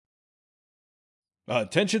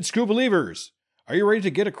Attention, school believers! Are you ready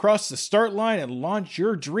to get across the start line and launch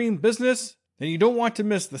your dream business? Then you don't want to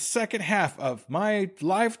miss the second half of my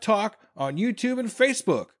live talk on YouTube and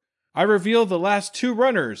Facebook. I reveal the last two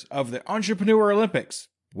runners of the Entrepreneur Olympics.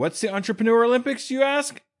 What's the Entrepreneur Olympics, you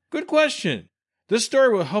ask? Good question. This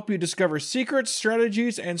story will help you discover secrets,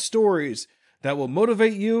 strategies, and stories that will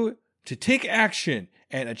motivate you to take action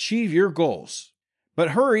and achieve your goals.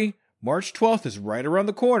 But hurry, March 12th is right around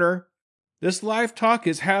the corner. This live talk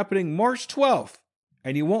is happening March 12th,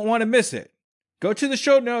 and you won't want to miss it. Go to the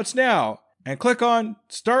show notes now and click on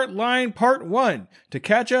Start Line Part 1 to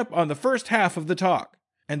catch up on the first half of the talk.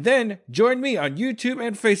 And then join me on YouTube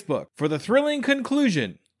and Facebook for the thrilling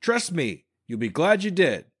conclusion. Trust me, you'll be glad you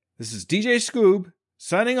did. This is DJ Scoob,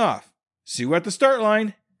 signing off. See you at the start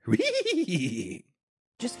line.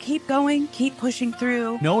 Just keep going, keep pushing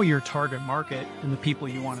through. Know your target market and the people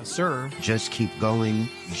you want to serve. Just keep going.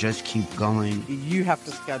 Just keep going. You have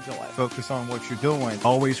to schedule it. Focus on what you're doing.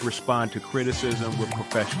 Always respond to criticism with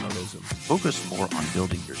professionalism. Focus more on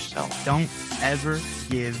building yourself. Don't ever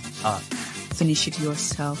give up. Finish it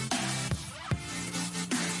yourself.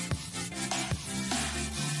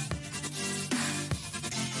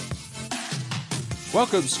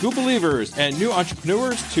 Welcome, school believers and new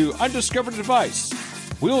entrepreneurs, to Undiscovered Advice.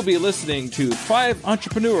 We will be listening to 5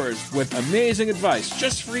 entrepreneurs with amazing advice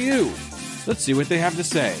just for you. Let's see what they have to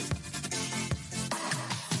say.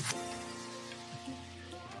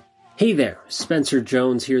 Hey there, Spencer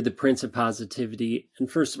Jones here, the Prince of Positivity.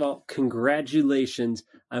 And first of all, congratulations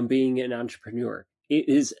on being an entrepreneur. It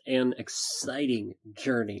is an exciting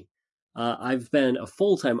journey. I've been a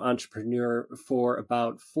full-time entrepreneur for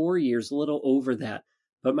about 4 years, a little over that.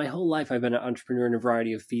 But my whole life I've been an entrepreneur in a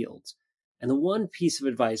variety of fields. And the one piece of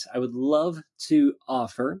advice I would love to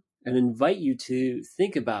offer and invite you to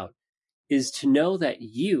think about is to know that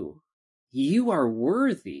you are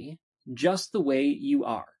worthy just the way you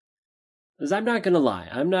are. Because I'm not going to lie,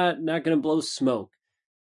 I'm not going to blow smoke.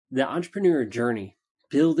 The entrepreneur journey,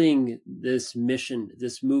 building this mission,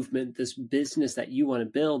 this movement, this business that you want to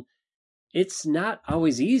build, it's not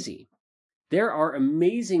always easy. There are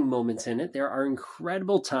amazing moments in it. There are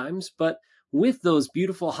incredible times, but with those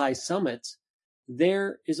beautiful high summits,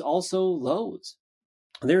 there is also lows.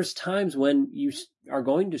 There's times when you are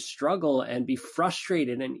going to struggle and be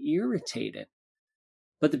frustrated and irritated.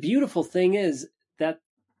 But the beautiful thing is that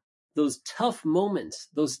those tough moments,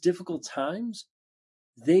 those difficult times,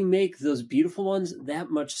 they make those beautiful ones that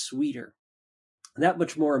much sweeter, that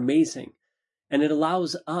much more amazing. And it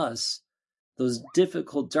allows us, those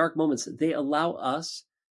difficult, dark moments, they allow us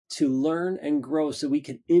to learn and grow so we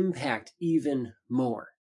can impact even more.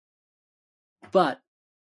 But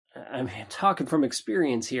I'm talking from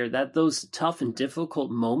experience here that those tough and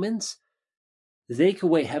difficult moments, they can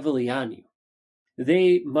weigh heavily on you.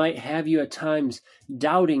 They might have you at times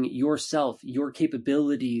doubting yourself, your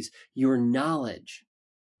capabilities, your knowledge,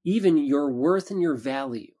 even your worth and your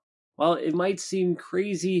value. While it might seem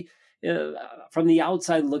crazy from the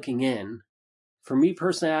outside looking in, for me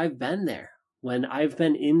personally, I've been there. When I've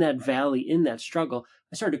been in that valley, in that struggle,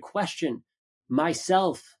 I started to question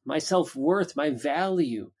myself, my self-worth, my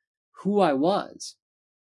value, who I was.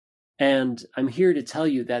 And I'm here to tell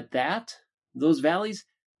you that those valleys,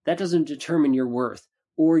 that doesn't determine your worth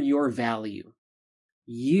or your value.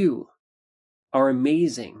 You are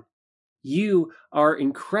amazing. You are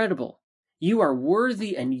incredible. You are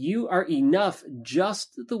worthy and you are enough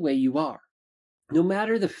just the way you are. No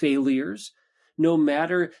matter the failures, no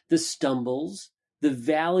matter the stumbles, the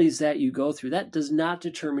valleys that you go through, that does not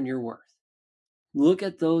determine your worth. Look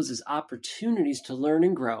at those as opportunities to learn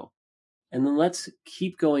and grow, and then let's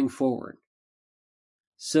keep going forward.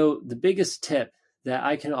 So the biggest tip that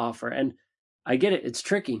I can offer, and I get it, it's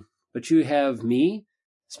tricky, but you have me,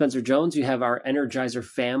 Spencer Jones, you have our Energizer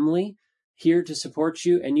family here to support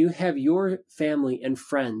you, and you have your family and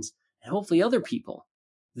friends, and hopefully other people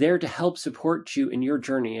there to help support you in your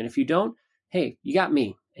journey. And if you don't, hey, you got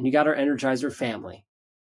me and you got our Energizer family,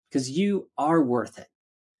 because you are worth it.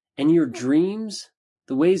 And your dreams,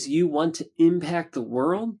 the ways you want to impact the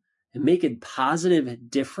world and make a positive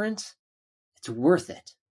difference, it's worth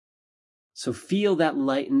it. So feel that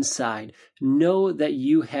light inside. Know that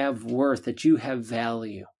you have worth, that you have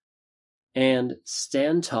value, and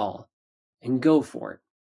stand tall and go for it.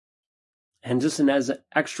 And just as an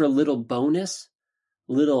extra little bonus,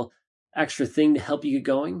 little extra thing to help you get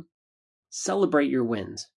going, celebrate your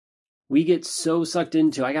wins. We get so sucked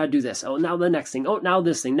into, I got to do this. Oh, now the next thing. Oh, now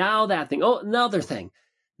this thing. Now that thing. Oh, another thing.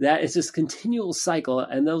 That is this continual cycle,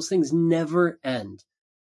 and those things never end.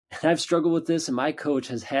 And I've struggled with this, and my coach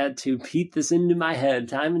has had to beat this into my head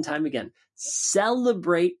time and time again.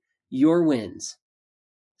 Celebrate your wins.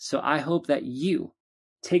 So I hope that you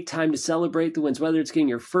take time to celebrate the wins, whether it's getting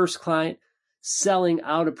your first client, selling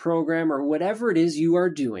out a program, or whatever it is you are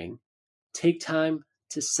doing. Take time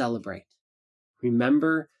to celebrate.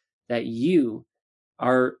 Remember that you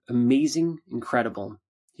are amazing, incredible.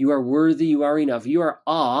 You are worthy, you are enough. You are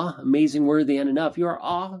amazing, worthy, and enough. You are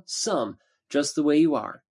awesome, just the way you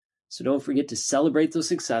are. So don't forget to celebrate those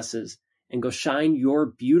successes and go shine your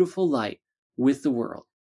beautiful light with the world.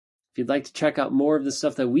 If you'd like to check out more of the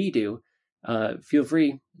stuff that we do, feel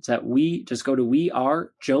free. It's at just go to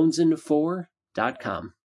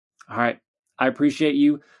wearejonesin4.com. All right. I appreciate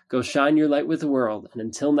you. Go shine your light with the world. And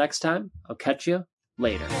until next time, I'll catch you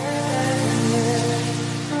later.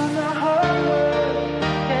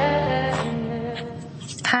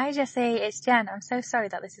 Hi Jesse, it's Jen. I'm so sorry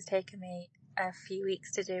that this has taken me a few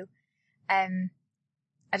weeks to do. I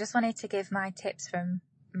just wanted to give my tips from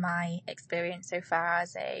my experience so far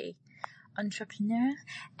as a entrepreneur.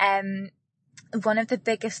 One of the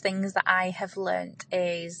biggest things that I have learned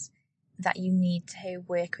is that you need to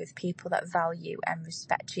work with people that value and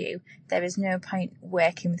respect you. There is no point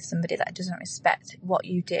working with somebody that doesn't respect what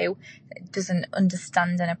you do, doesn't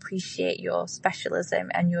understand and appreciate your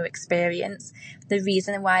specialism and your experience. The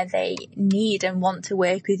reason why they need and want to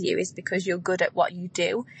work with you is because you're good at what you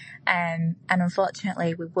do. And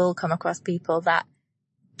unfortunately, we will come across people that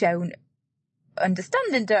don't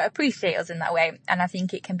understand and don't appreciate us in that way, and I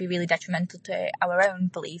think it can be really detrimental to our own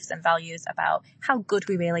beliefs and values about how good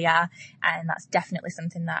we really are, and that's definitely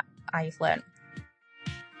something that I've learned.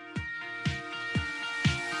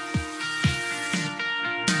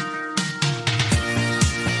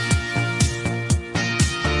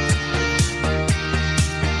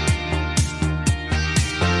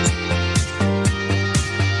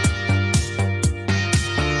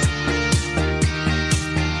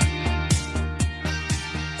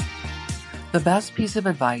 The best piece of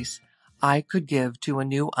advice I could give to a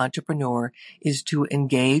new entrepreneur is to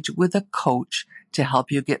engage with a coach to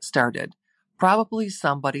help you get started. Probably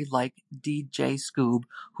somebody like DJ Scoob,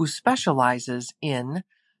 who specializes in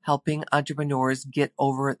helping entrepreneurs get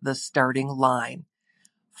over the starting line.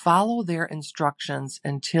 Follow their instructions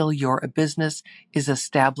until your business is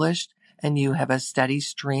established and you have a steady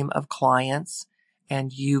stream of clients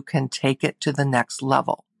and you can take it to the next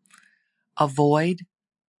level. Avoid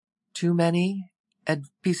too many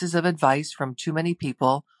pieces of advice from too many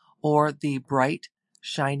people, or the bright,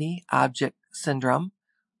 shiny object syndrome.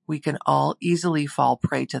 We can all easily fall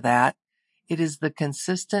prey to that. It is the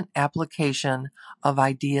consistent application of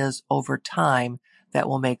ideas over time that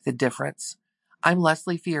will make the difference. I'm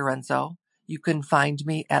Leslie Fiorenzo. You can find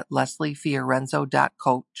me at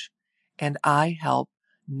lesliefiorenzo.coach, and I help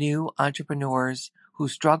new entrepreneurs who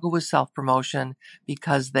struggle with self-promotion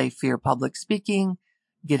because they fear public speaking,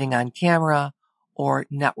 getting on camera, or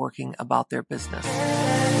networking about their business.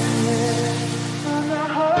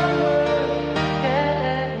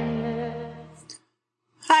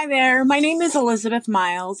 Hi there, my name is Elizabeth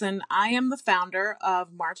Miles, and I am the founder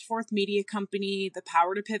of March 4th Media Company, the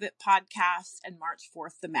Power to Pivot podcast, and March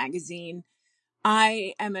 4th, the magazine.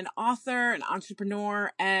 I am an author, an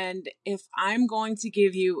entrepreneur, and if I'm going to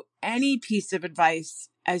give you any piece of advice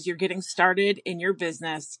as you're getting started in your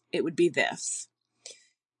business, it would be this.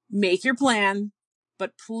 Make your plan,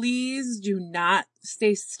 but please do not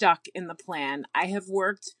stay stuck in the plan. I have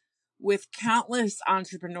worked with countless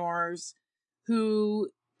entrepreneurs who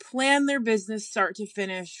plan their business start to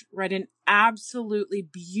finish, write an absolutely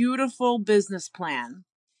beautiful business plan.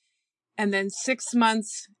 And then 6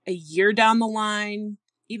 months, a year down the line,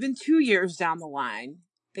 even 2 years down the line,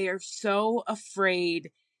 they are so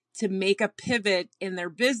afraid to make a pivot in their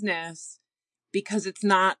business because it's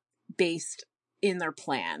not based in their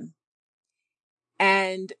plan.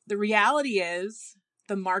 And the reality is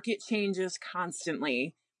the market changes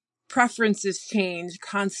constantly. Preferences change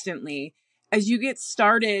constantly. As you get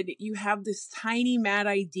started, you have this tiny mad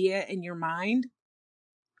idea in your mind.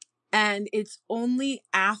 And it's only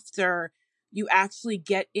after you actually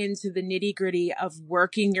get into the nitty-gritty of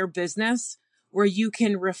working your business where you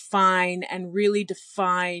can refine and really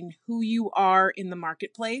define who you are in the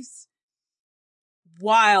marketplace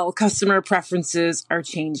while customer preferences are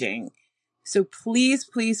changing. So please,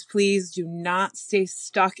 please, please do not stay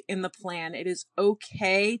stuck in the plan. It is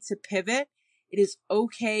okay to pivot. It is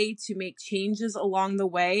okay to make changes along the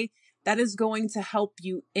way. That is going to help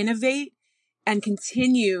you innovate and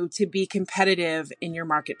continue to be competitive in your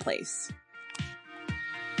marketplace.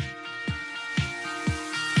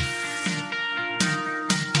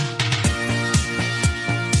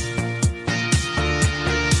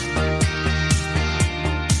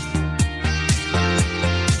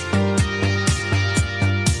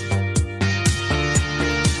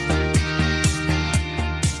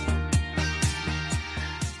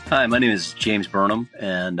 Hi, my name is James Burnham,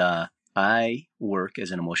 and I work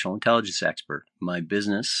as an emotional intelligence expert. My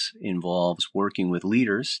business involves working with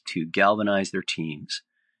leaders to galvanize their teams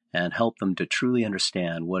and help them to truly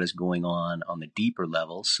understand what is going on the deeper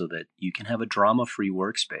levels so that you can have a drama-free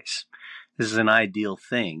workspace. This is an ideal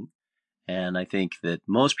thing, and I think that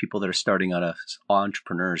most people that are starting out as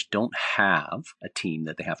entrepreneurs don't have a team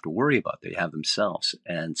that they have to worry about. They have themselves.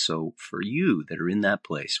 And so for you that are in that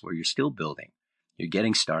place where you're still building, you're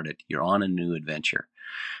getting started, you're on a new adventure,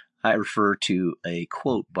 I refer to a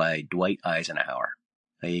quote by Dwight Eisenhower,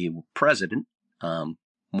 a president,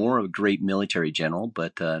 more of a great military general,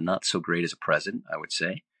 but not so great as a president, I would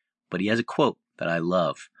say. But he has a quote that I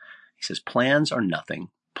love. He says, "Plans are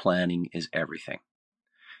nothing. Planning is everything."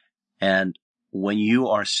 And when you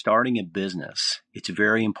are starting a business, it's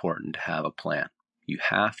very important to have a plan. You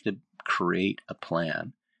have to create a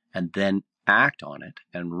plan and then act on it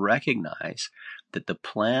and recognize that the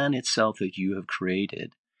plan itself that you have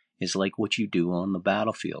created is like what you do on the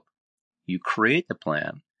battlefield. You create the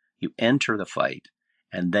plan, you enter the fight,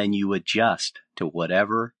 and then you adjust to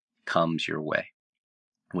whatever comes your way,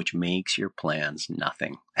 which makes your plans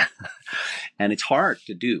nothing. And it's hard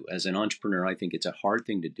to do. As an entrepreneur, I think it's a hard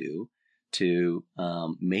thing to do, to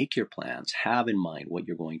make your plans, have in mind what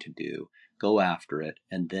you're going to do, go after it,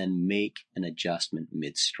 and then make an adjustment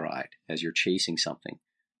mid-stride as you're chasing something.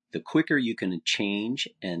 The quicker you can change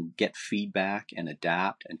and get feedback and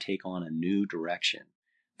adapt and take on a new direction,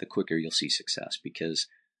 the quicker you'll see success. Because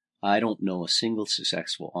I don't know a single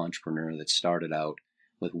successful entrepreneur that started out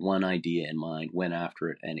with one idea in mind, went after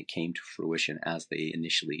it, and it came to fruition as they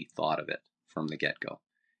initially thought of it from the get-go.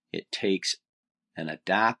 It takes an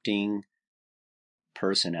adapting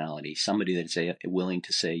personality, somebody that's willing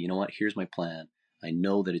to say, you know what, here's my plan. I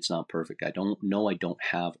know that it's not perfect. I don't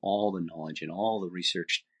have all the knowledge and all the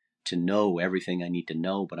research to know everything I need to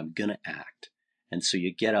know, but I'm going to act. And so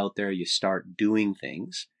you get out there, you start doing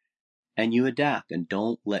things, and you adapt, and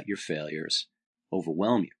don't let your failures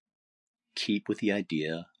overwhelm you. Keep with the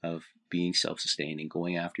idea of being self-sustaining,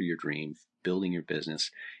 going after your dream, building your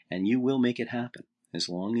business, and you will make it happen as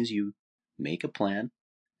long as you make a plan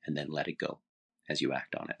and then let it go as you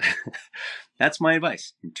act on it. That's my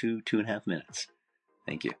advice in 2.5 minutes.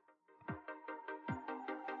 Thank you.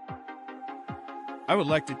 I would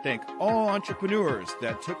like to thank all entrepreneurs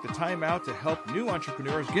that took the time out to help new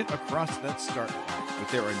entrepreneurs get across that start line with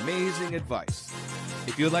their amazing advice.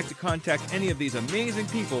 If you would like to contact any of these amazing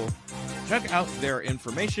people, check out their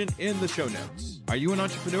information in the show notes. Are you an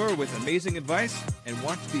entrepreneur with amazing advice and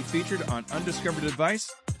want to be featured on Undiscovered Advice?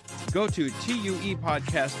 Go to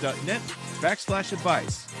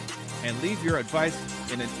tuepodcast.net/advice and leave your advice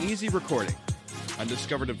in an easy recording.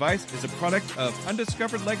 Undiscovered Advice is a product of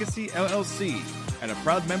Undiscovered Legacy LLC and a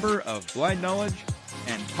proud member of Blind Knowledge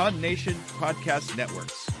and Pod Nation podcast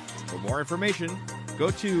networks. For more information,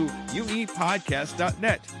 go to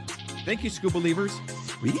uepodcast.net. Thank you, Scuba Believers.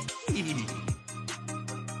 Whee!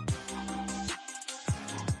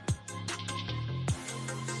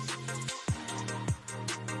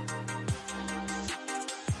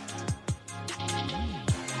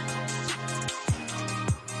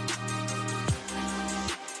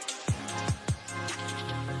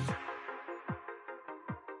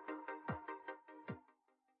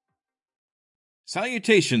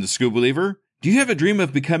 Salutations, Scuba Believer. Do you have a dream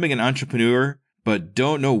of becoming an entrepreneur, but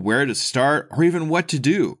don't know where to start or even what to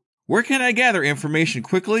do? Where can I gather information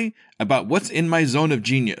quickly about what's in my zone of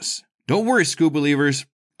genius? Don't worry, Scuba Believers.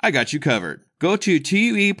 I got you covered. Go to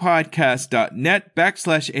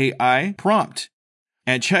tuepodcast.net/AI prompt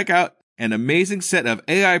and check out an amazing set of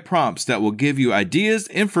AI prompts that will give you ideas,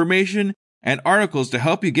 information, and articles to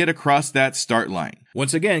help you get across that start line.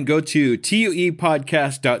 Once again, go to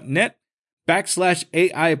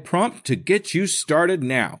tuepodcast.net/AI prompt to get you started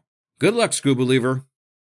now. Good luck, Scuba Believer.